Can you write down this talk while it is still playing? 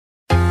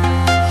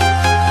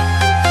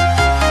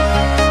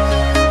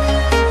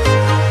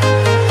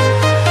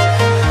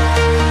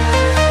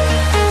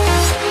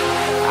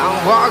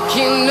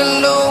walking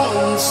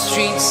alone, the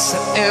streets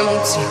are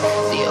empty.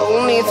 The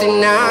only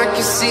thing I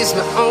can see is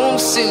my own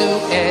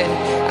silhouette.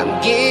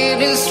 I'm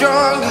getting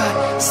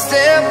stronger,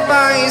 step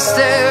by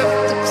step.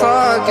 The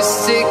clock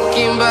is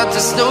ticking, but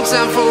there's no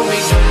time for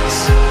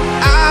regrets.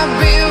 I've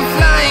been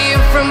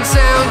flying from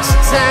town to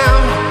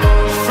town,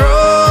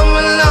 from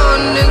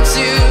London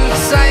to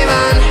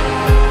Taiwan.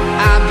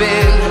 I've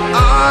been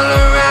all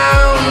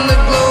around the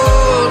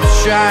globe,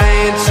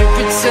 trying to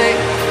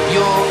protect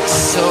your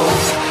soul.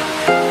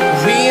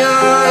 We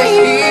are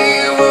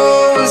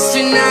heroes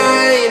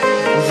tonight.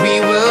 We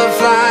will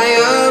fly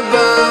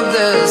above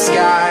the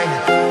sky.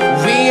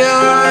 We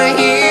are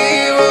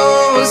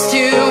heroes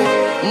tonight.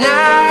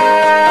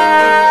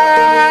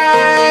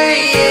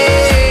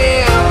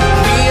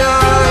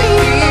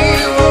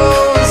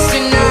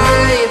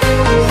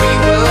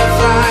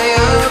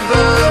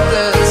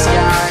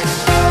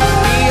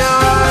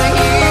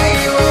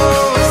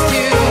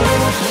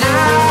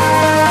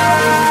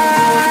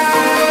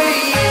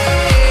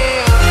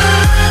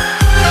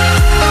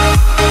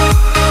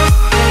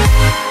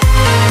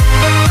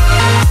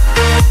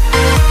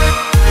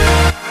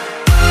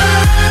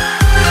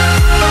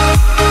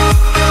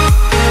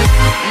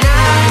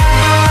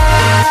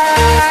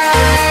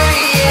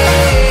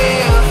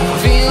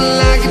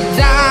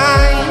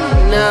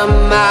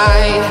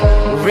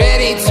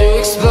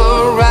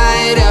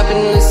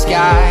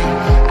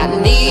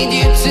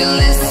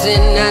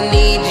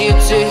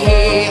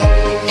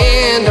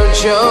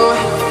 Show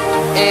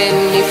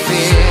any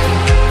fear.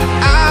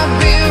 I've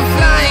been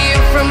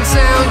flying from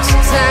town to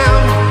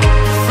town,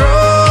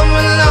 from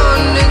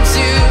London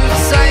to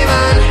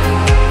Taiwan.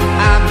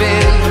 I've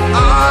been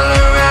all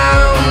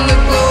around the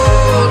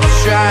globe,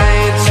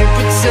 trying to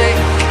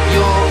protect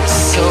your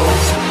soul.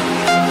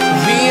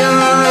 We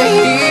are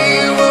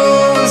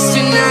heroes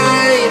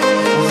tonight.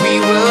 We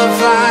will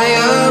fly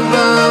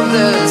above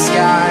the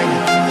sky.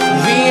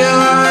 We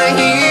are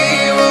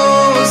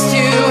heroes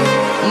tonight.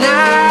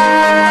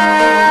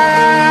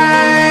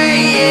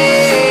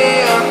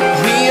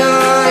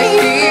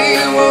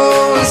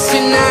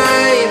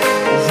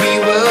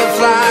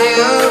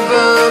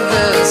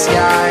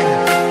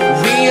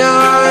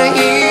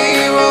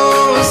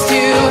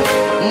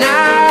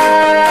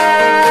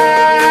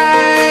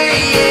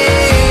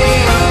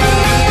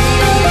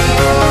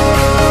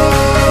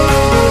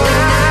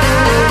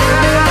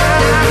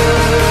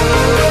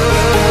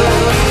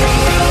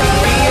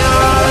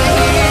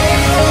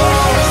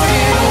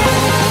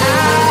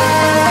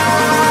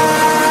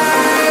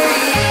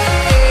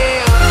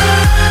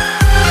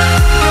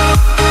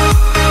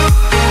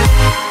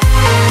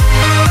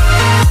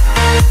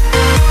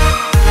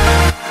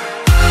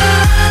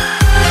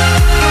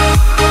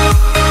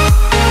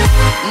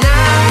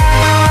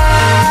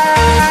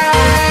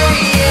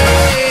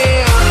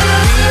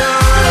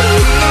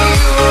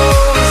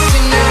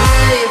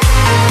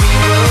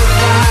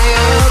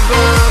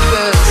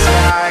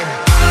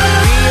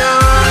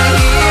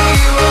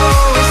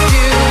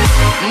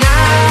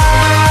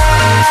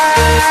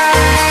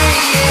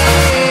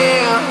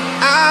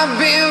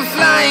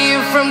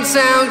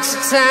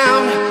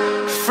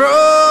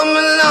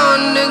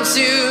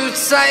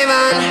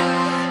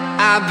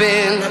 I've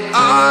been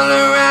all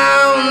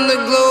around the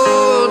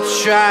globe,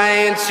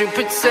 trying to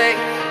protect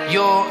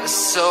your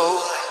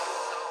soul.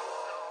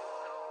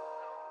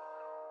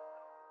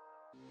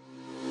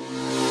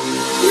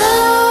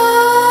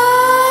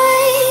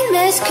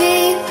 Nightmares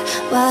creep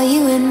while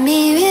you and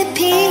me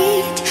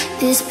repeat.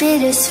 This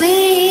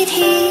bittersweet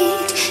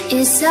heat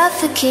is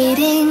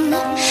suffocating.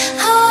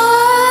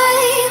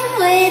 I'm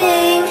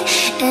waiting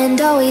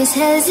and always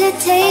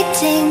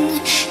hesitating.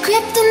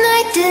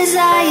 Kryptonite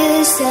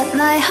desires set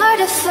my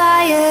heart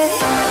afire.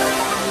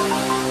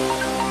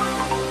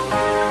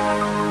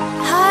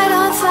 Heart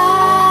on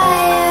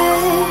fire.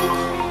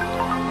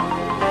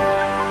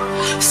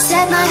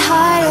 Set my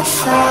heart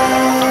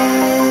afire.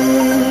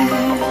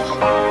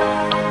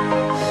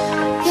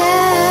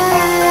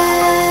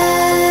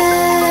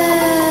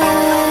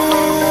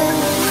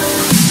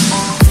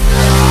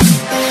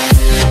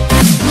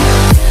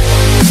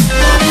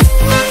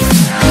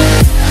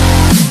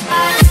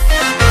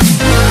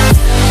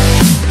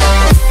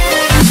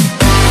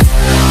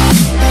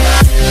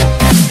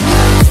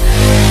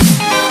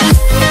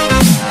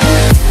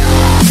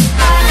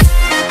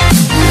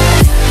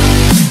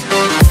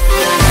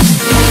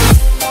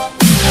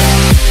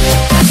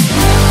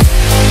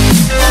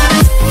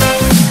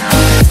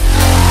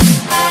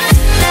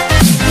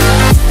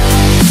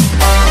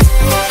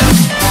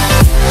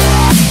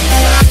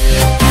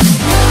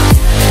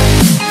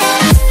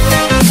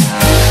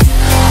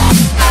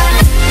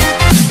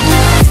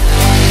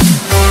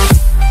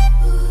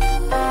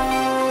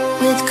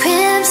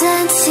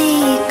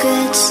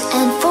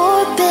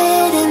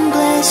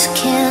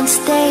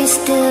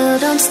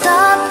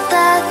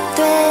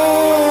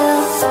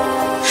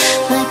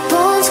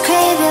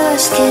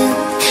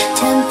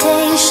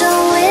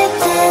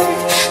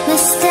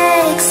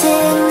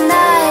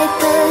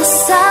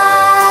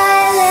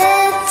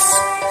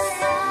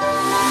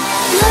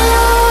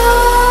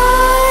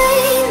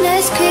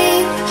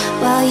 Creep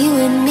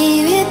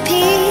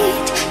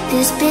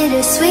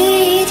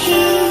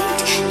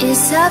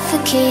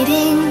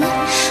suffocating.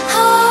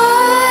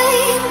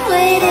 I'm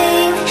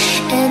waiting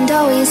and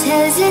always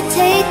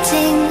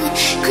hesitating.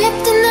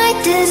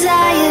 Kryptonite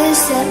desires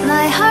set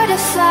my heart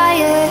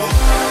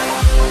afire.